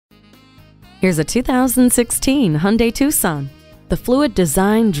Here's a 2016 Hyundai Tucson. The fluid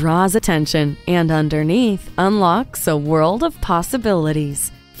design draws attention, and underneath unlocks a world of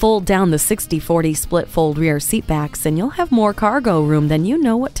possibilities. Fold down the 60/40 split fold rear seat backs and you'll have more cargo room than you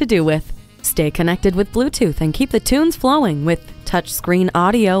know what to do with. Stay connected with Bluetooth and keep the tunes flowing with touchscreen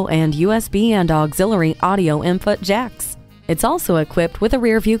audio and USB and auxiliary audio input jacks. It's also equipped with a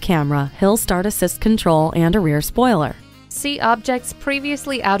rear-view camera, hill start assist control, and a rear spoiler. See objects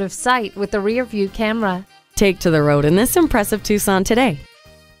previously out of sight with the rear-view camera. Take to the road in this impressive Tucson today.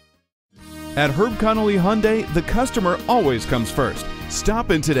 At Herb Connolly Hyundai, the customer always comes first. Stop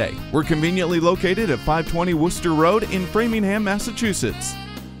in today. We're conveniently located at 520 Worcester Road in Framingham, Massachusetts.